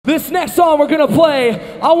This next song we're gonna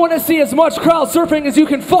play, I wanna see as much crowd surfing as you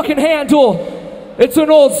can fucking handle. It's an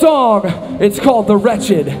old song. It's called The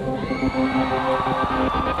Wretched.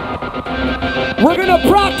 We're gonna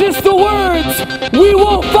practice the words. We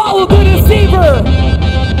won't follow the deceiver.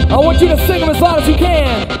 I want you to sing them as loud as you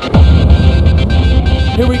can.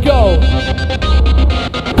 Here we go.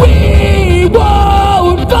 We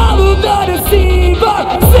won't follow the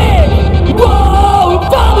deceiver. Sing. Won't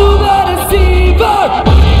follow the deceiver.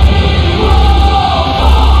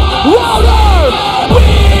 Louder. We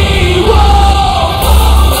won't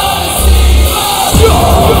follow the deceiver.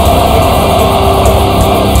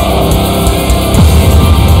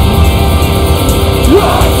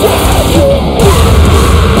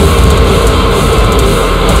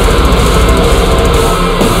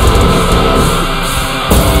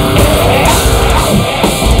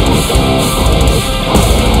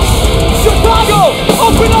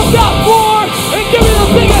 Open up that floor and give me the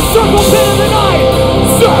biggest circle pin of the night.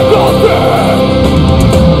 Circle pin.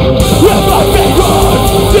 With my fingers,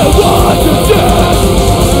 you want to dance.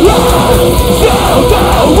 Down the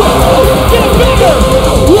world. Get it bigger.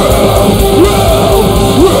 World,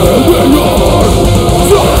 where we are.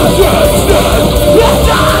 Transcend the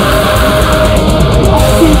night.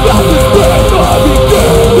 We got this breath of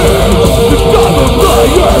beginning. The time of my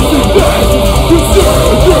earth is dead. You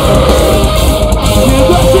surrender. You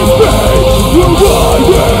let this pain, you're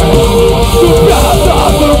running. The path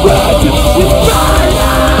of the wretched is burning.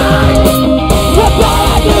 The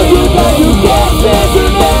path of you that you can't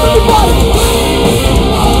vision everybody.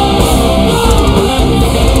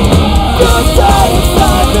 The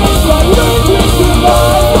satisfaction that leads into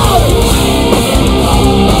my body.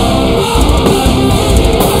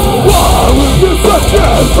 Why will you such a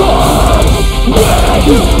fun? When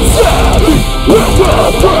you set me in the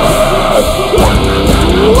breath.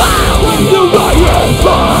 Why will you lie and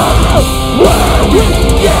fall? When we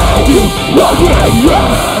get you what we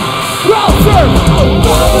have. Closer!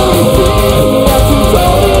 Finally see that you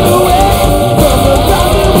told it away. From the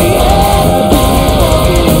ground that we had,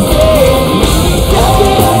 we say. That's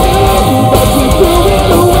what I knew, but you threw it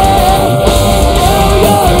away.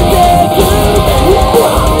 Now you're dead to me.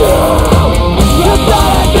 I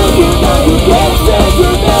thought I knew you, now you can't say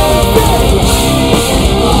your name.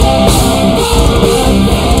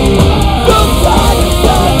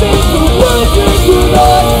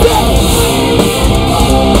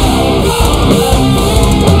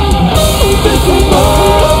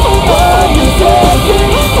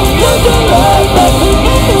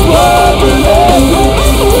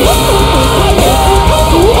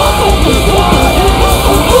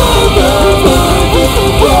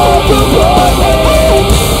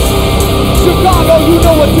 Chicago, you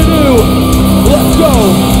know what to do. Let's go.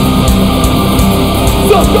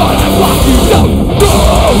 So God, I lock you down.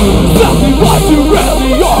 Tell me what you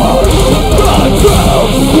really are. Control,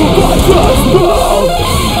 you want to smell.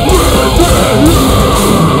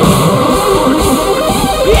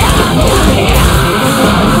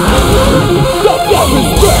 The love is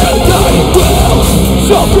spread, I will.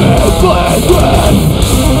 Something blend with.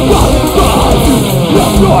 Falling from you,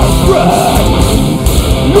 love your friend.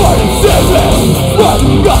 You're insane,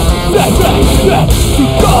 running up that nation. You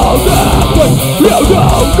call that, but you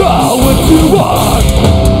don't know what you want.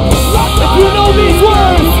 If you know these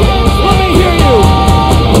words, let me hear you.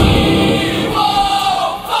 We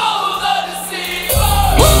won't follow the deceiver.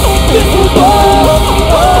 This is all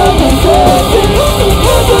I'm intending.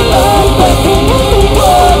 It's a life that we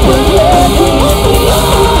were pretending.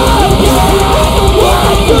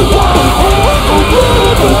 What's the life?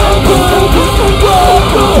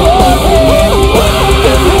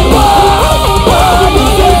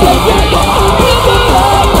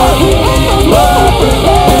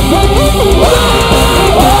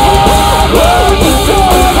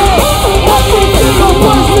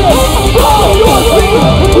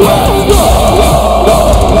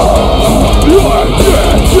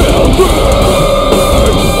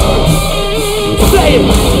 Say it,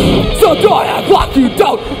 so don't act like you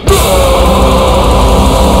don't.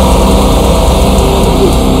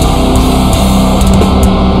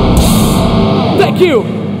 Thank you.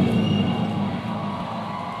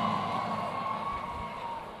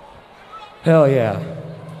 Hell yeah.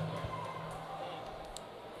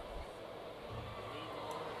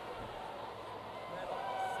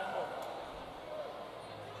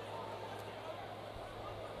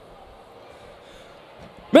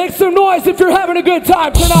 Make some noise if you're having a good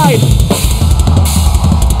time tonight.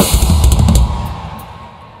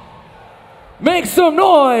 Make some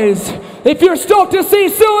noise if you're stoked to see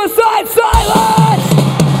Suicide Silence.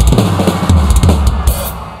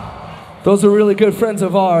 Those are really good friends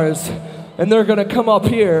of ours, and they're gonna come up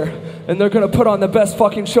here and they're gonna put on the best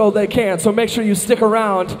fucking show they can. So make sure you stick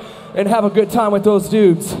around and have a good time with those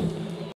dudes.